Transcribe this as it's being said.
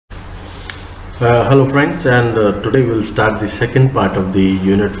Hello friends, and today we'll start the second part of the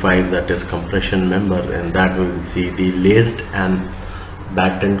unit 5, that is compression member, and that we will see the laced and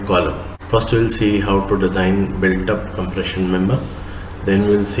battened column. First we'll see how to design built-up compression member, then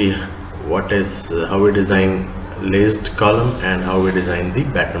we'll see how we design laced column and how we design the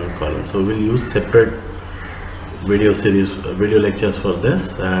battened column. So we'll use separate video lectures for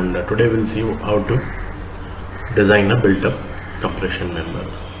this, and today we'll see how to design a built-up compression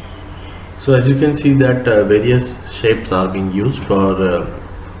member. So as you can see that various shapes are being used for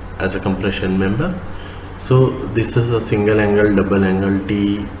as a compression member. So this is a single angle, double angle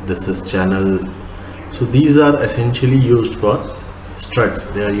T, this is channel. So these are essentially used for struts.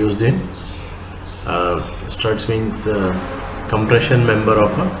 They are used in struts, means compression member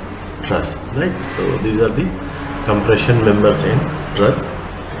of a truss, right? So these are the compression members in truss,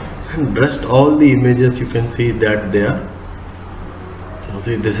 and rest all the images you can see that they are.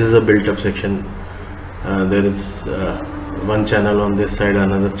 See, this is a built-up section. There is one channel on this side,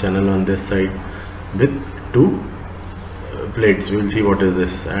 another channel on this side with two plates. We will see what is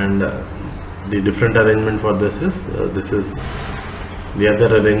this, and the different arrangement for this is the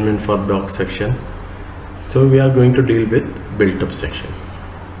other arrangement for dock section. So we are going to deal with built-up section.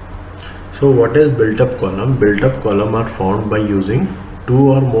 So what is built-up column? Built-up column are formed by using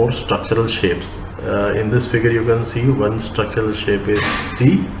two or more structural shapes. In this figure you can see one structural shape is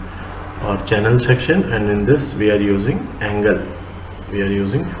C or channel section, and in this we are using angle. We are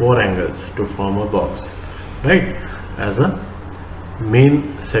using 4 angles to form a box, right, as a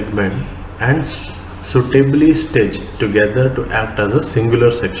main segment and suitably stitched together to act as a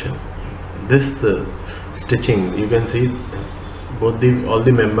singular section. This stitching, you can see all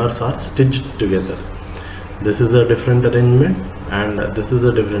the members are stitched together. This is a different arrangement and this is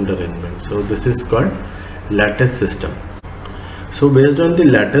a different arrangement. So this is called lattice system. So based on the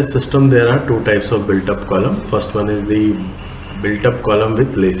lattice system, there are two types of built-up column. First one is the built-up column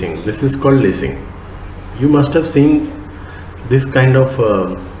with lacing. This is called lacing. You must have seen this kind of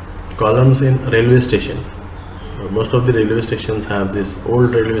columns in railway station. Most of the railway stations have this.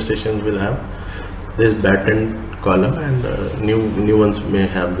 Old railway stations will have this battened column, and new ones may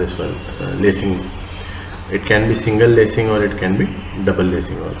have this one, lacing. It can be single lacing or it can be double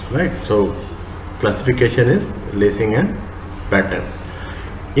lacing also, right? So classification is lacing and batten.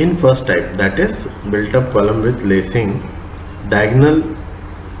 In first type, that is built-up column with lacing, diagonal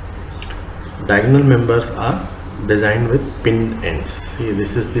members are designed with pinned ends. See,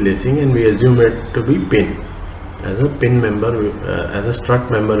 this is the lacing and we assume it to be pin. As a pin member, as a strut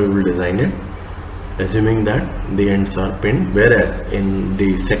member, we will design it assuming that the ends are pinned, whereas in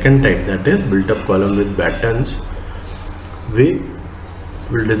the second type, that is built-up column with battens, we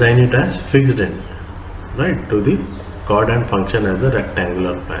will design it as fixed end, right, to the chord and function as a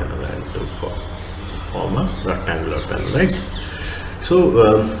rectangular panel and to form a rectangular panel, right?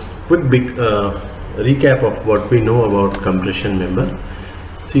 So quick recap of what we know about compression member.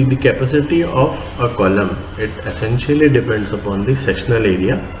 See, the capacity of a column, it essentially depends upon the sectional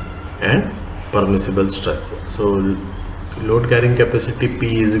area and permissible stress. So load carrying capacity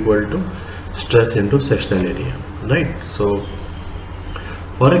P is equal to stress into sectional area, right? So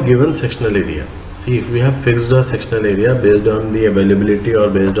for a given sectional area, see, if we have fixed a sectional area based on the availability or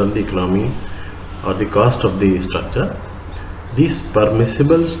based on the economy or the cost of the structure, this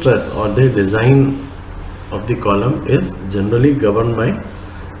permissible stress or the design of the column is generally governed by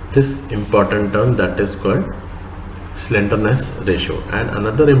this important term that is called slenderness ratio. And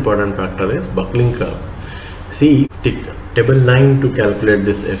another important factor is buckling curve. See, table 9 to calculate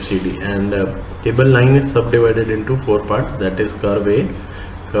this FCD, and table 9 is subdivided into 4 parts, that is curve A,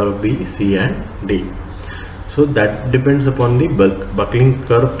 curve B, C and D. So that depends upon the buckling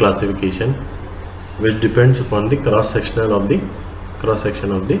curve classification, which depends upon the cross section of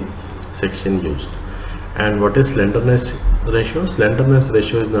the section used. And what is slenderness ratio? Slenderness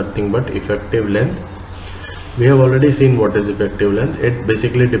ratio is nothing but effective length. We have already seen what is effective length. It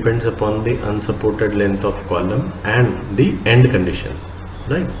basically depends upon the unsupported length of column and the end conditions,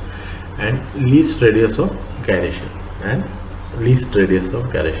 right? And least radius of gyration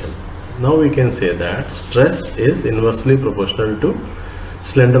Now we can say that stress is inversely proportional to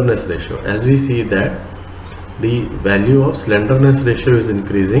slenderness ratio. As we see that the value of slenderness ratio is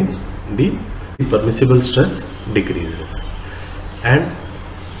increasing, the permissible stress decreases, and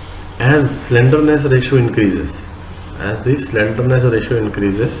as slenderness ratio increases,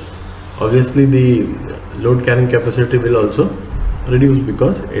 obviously the load carrying capacity will also reduce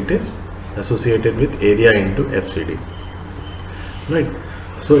because it is associated with area into FCD, right?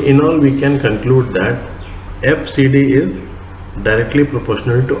 So in all, we can conclude that FCD is directly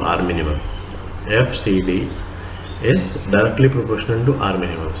proportional to R minimum. FCD is directly proportional to R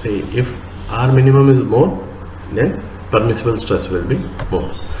minimum. See, if R minimum is more, then permissible stress will be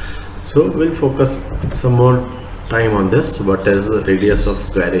more. So we'll focus some more time on this. What is the radius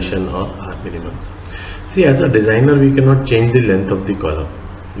of gyration or R minimum? See, as a designer we cannot change the length of the column,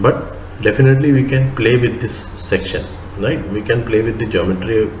 but definitely we can play with this section, right? We can play with the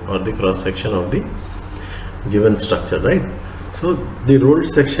geometry or the cross section of the given structure, right? So the rolled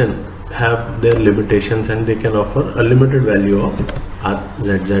section have their limitations and they can offer a limited value of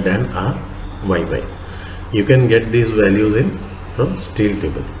RZZ and RYY. You can get these values in from steel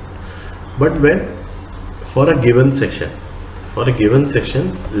table. But when for a given section,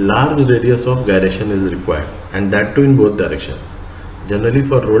 large radius of gyration is required, and that too in both directions. Generally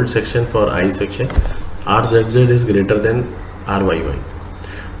for rolled section, for I section, RZZ is greater than RYY.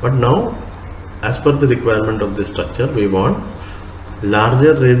 But now, as per the requirement of the structure, we want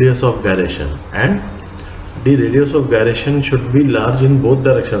larger radius of gyration, and the radius of gyration should be large in both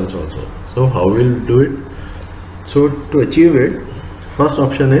directions also. So how we'll do it? So to achieve it, first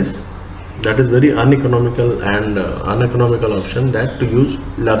option is, that is very uneconomical and uneconomical option, that to use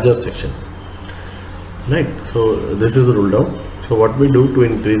larger section, right? So this is ruled out. So what we do to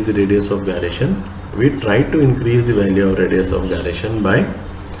increase the radius of gyration, we try to increase the value of radius of gyration by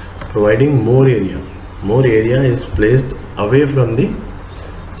providing more area. More area is placed away from the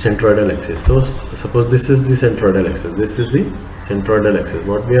centroidal axis. So suppose this is the centroidal axis, this is the centroidal axis.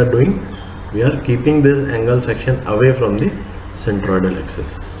 What we are doing, we are keeping this angle section away from the centroidal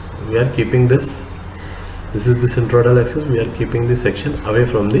axis. We are keeping this is the centroidal axis, we are keeping this section away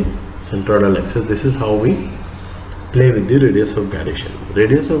from the centroidal axis. This is how we play with the radius of gyration.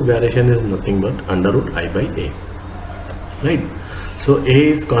 Radius of gyration is nothing but under root I by A, right? So A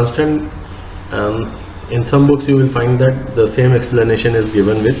is constant. In some books you will find that the same explanation is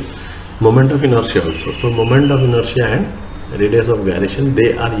given with moment of inertia also. So moment of inertia and radius of gyration,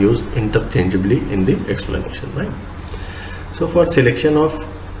 they are used interchangeably in the explanation, right? So for selection of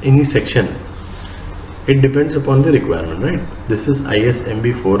any section, it depends upon the requirement, right? This is IS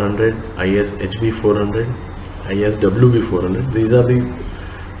MB 400, IS HB 400, IS WB 400. These are the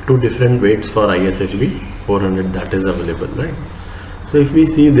two different weights for IS HB 400 that is available, right? So if we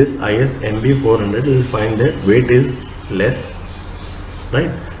see this IS MB 400, we will find that weight is less,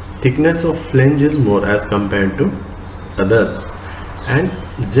 right? Thickness of flange is more as compared to others, and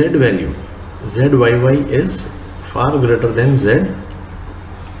Z value, ZYY is far greater than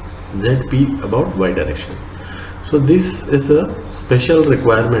ZP about Y direction. So this is a special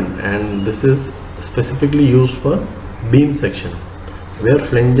requirement, and this is specifically used for beam section, where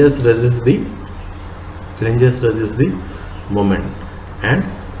flanges resist the moment, and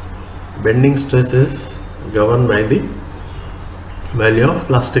bending stress is governed by the value of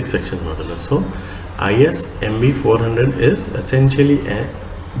plastic section modulus. So IS MB 400 is essentially a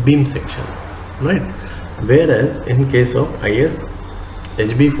beam section, right? Whereas in case of IS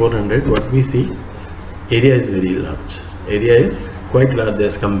HB 400, what we see, area is very large. Area is quite large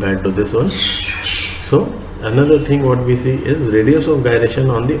as compared to this one. So another thing what we see is radius of gyration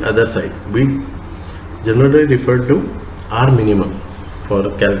on the other side. We generally refer to R minimum for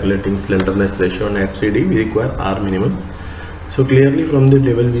calculating slenderness ratio and FCD. We require R minimum. So clearly from the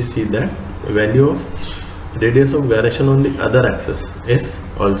table we see that value of radius of gyration on the other axis is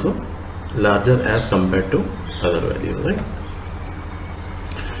also larger as compared to other values, right?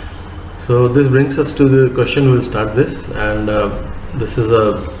 So this brings us to the question. We will start this, and this is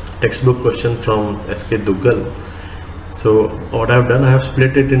a textbook question from SK Duggal. So what I have done, I have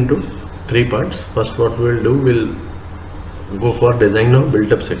split it into three parts. First, what we will do, we will go for design of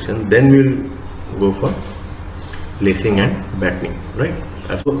built-up section, then we will go for lacing and battening, right?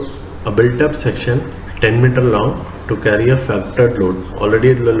 As for a built-up section 10 meter long to carry a factored load,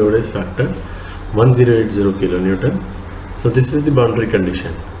 already the load is factored 1080 kilonewton. So this is the boundary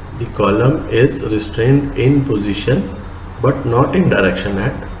condition. The column is restrained in position but not in direction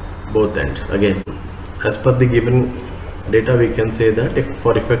at both ends. Again, as per the given data, we can say that if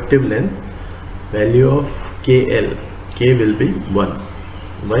for effective length, value of KL, K will be 1.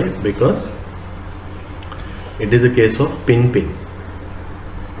 Why? Because it is a case of pin.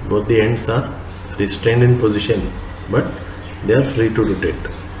 Both the ends are restrained in position, but they are free to rotate.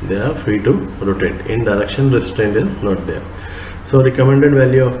 In direction, restraint is not there. So recommended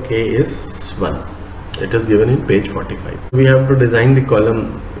value of K is 1. It is given in page 45. We have to design the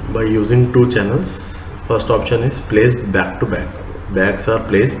column by using two channels. First option is placed back to back. Backs are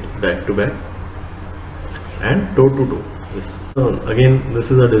placed back to back and toe to toe. Again, this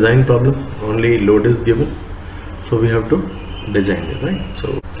is a design problem. Only load is given, so we have to design it, right?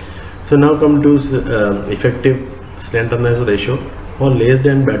 So So now come to effective slenderness ratio for laced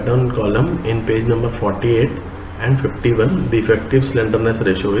and battened column in page number 48 and 51. The effective slenderness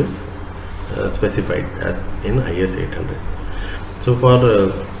ratio is specified in IS 800. So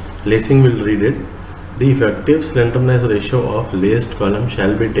for lacing, we'll read it. The effective slenderness ratio of laced column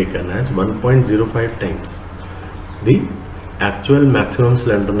shall be taken as 1.05 times the actual maximum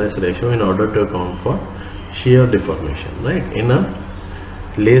slenderness ratio in order to account for shear deformation, right? In a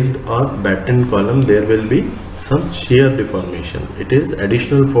laced or battened column, there will be some shear deformation. It is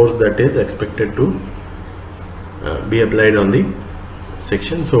additional force that is expected to be applied on the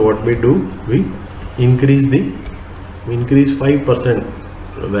section. So what we do, we increase 5%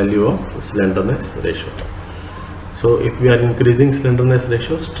 value of slenderness ratio. So if we are increasing slenderness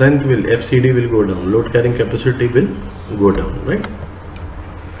ratio, strength will, FCD will go down, load carrying capacity will go down, right?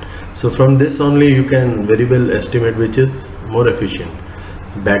 So from this only you can very well estimate which is more efficient,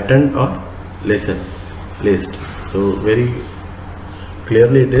 battened or laced. So very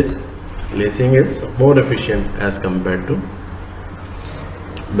clearly it is lacing is more efficient as compared to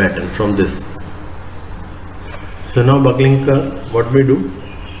battened from this. So now buckling curve, what we do,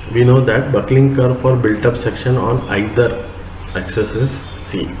 we know that buckling curve for built up section on either axis is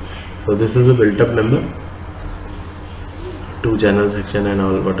C. So this is a built up member, 2 channel section and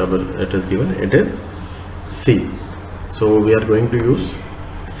all whatever it is given, it is C. So we are going to use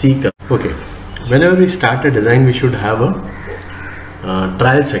C curve. Okay, whenever we start a design, we should have a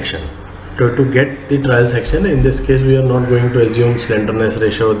trial section. To get the trial section, in this case we are not going to assume slenderness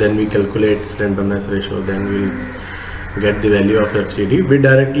ratio, then we calculate slenderness ratio, then we will get the value of FCD. We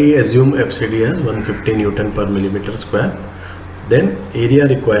directly assume FCD as 150 Newton per millimeter square. Then area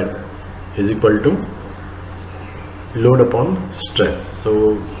required is equal to load upon stress.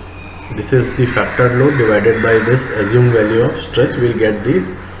 So this is the factored load divided by this assumed value of stress. We will get the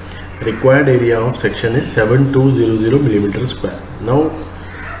required area of section is 7200 millimeter square. Now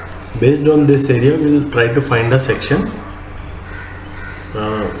based on this area, we will try to find a section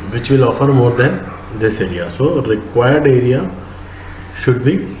which will offer more than this area. So required area should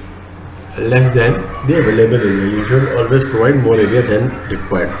be less than the available area. You should always provide more area than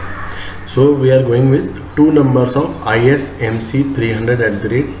required. So we are going with two numbers of ISMC 300 at the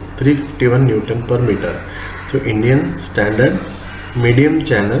rate 351 Newton per meter. So Indian standard medium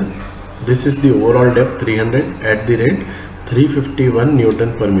channel, this is the overall depth 300 at the rate 351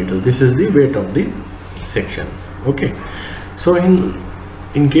 Newton per meter. This is the weight of the section. Okay, so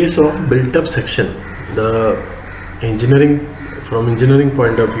in case of built up section, the from engineering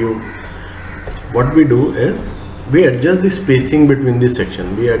point of view, what we do is we adjust the spacing between the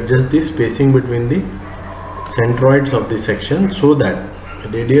section. We adjust the spacing between the centroids of the section so that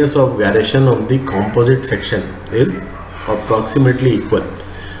radius of gyration of the composite section is approximately equal.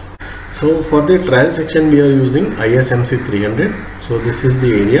 So for the trial section we are using ISMC 300. So this is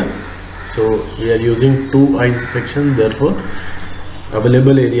the area. So we are using 2 I sections, therefore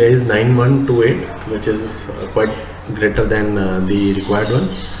available area is 9128, which is quite greater than the required one.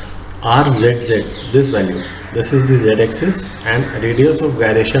 RZZ, this value, this is the Z axis, and radius of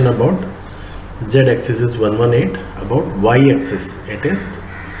gyration about Z axis is 118, about Y axis it is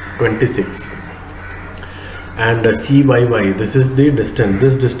 26. And CYY, this is the distance,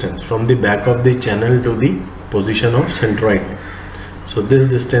 this distance from the back of the channel to the position of centroid. So this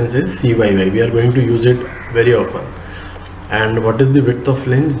distance is CYY. We are going to use it very often. And what is the width of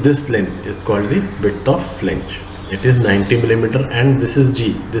flange? This length is called the width of flange. It is 90 millimeter, and this is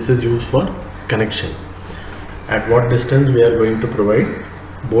G. This is used for connection. At what distance we are going to provide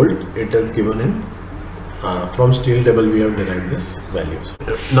bolt? It is given in from steel table. We have derived this values.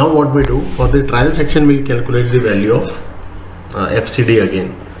 Now what we do for the trial section, we will calculate the value of FCD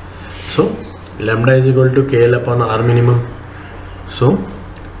again. So lambda is equal to KL upon R minimum. So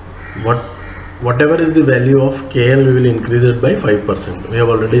whatever is the value of KL, we will increase it by 5%. We have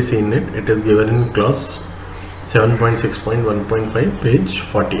already seen it. It is given in clause 7.6.1.5 page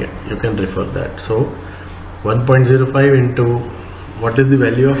 48. You can refer that. So 1.05 into what is the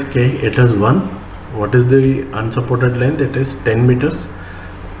value of K? It is 1. What is the unsupported length? It is 10 meters,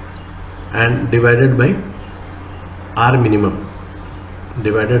 and divided by R minimum.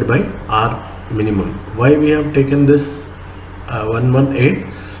 Divided by R minimum. Why we have taken this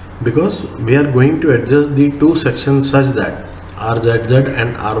 118? Because we are going to adjust the two sections such that RZZ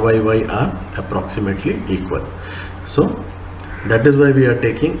and RYY are approximately equal. So that is why we are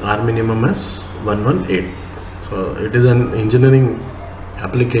taking R minimum as 118. So it is an engineering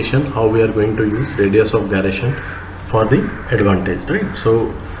application how we are going to use radius of gyration for the advantage, right?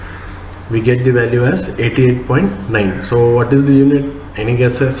 So we get the value as 88.9. So what is the unit? Any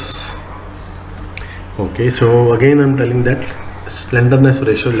guesses? Okay, so again I'm telling that slenderness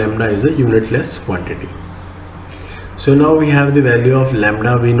ratio lambda is a unitless quantity. So now we have the value of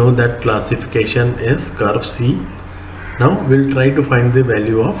lambda. We know that classification is curve C. Now we'll try to find the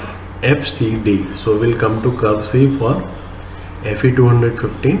value of FCD. So we'll come to curve C for FE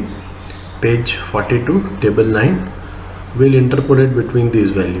 215, page 42, table 9. We'll interpolate between these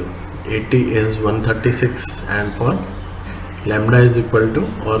values. 80 is 136, and for lambda is equal to,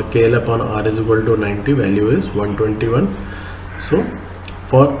 or KL upon R is equal to 90, value is 121. So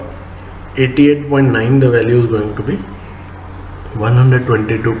for 88.9 the value is going to be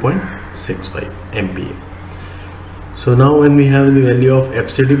 122.65 MPa. So now when we have the value of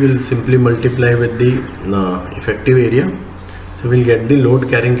FCD, we'll simply multiply with the effective area. So we'll get the load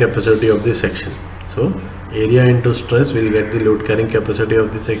carrying capacity of the section. So area into stress, we'll get the load carrying capacity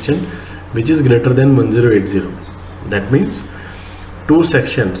of the section, which is greater than 1080. That means two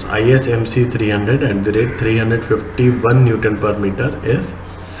sections ISMC 300 at the rate 351 Newton per meter is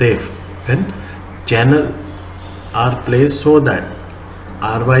safe when channel are placed so that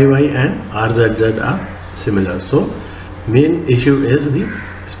RYY and RZZ are similar. So main issue is the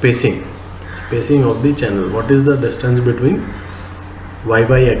spacing of the channel. What is the distance between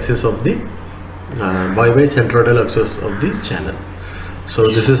YY axis of the YY centroidal axis of the channel? So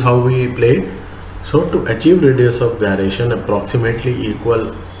this is how we played. So to achieve radius of gyration approximately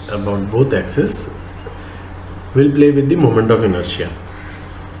equal about both axes, we'll play with the moment of inertia.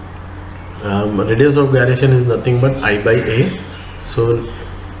 Radius of gyration is nothing but I by A. So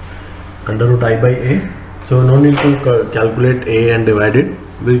under root I by A. So no need to calculate A and divide it.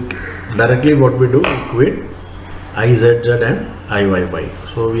 We directly what we do, equate IZZ and IYY.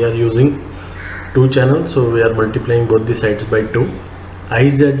 So we are using two channels, so we are multiplying both the sides by 2.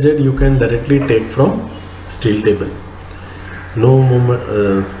 IZZ you can directly take from steel table. No moment,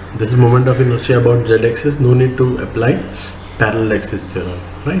 this is moment of inertia about Z axis, no need to apply parallel axis theorem,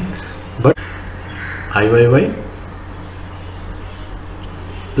 right? But IYY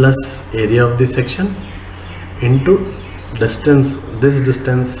plus area of the section into distance, this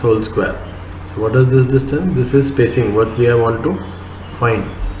distance whole square. So what is this distance? This is spacing, what we want to find.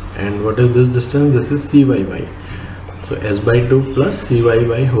 And what is this distance? This is CYY. So S by 2 plus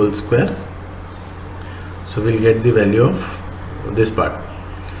CYY whole square. So we'll get the value of this part.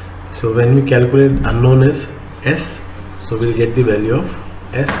 So when we calculate unknown is S, so we'll get the value of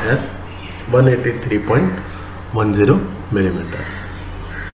S as 183.10 millimeter.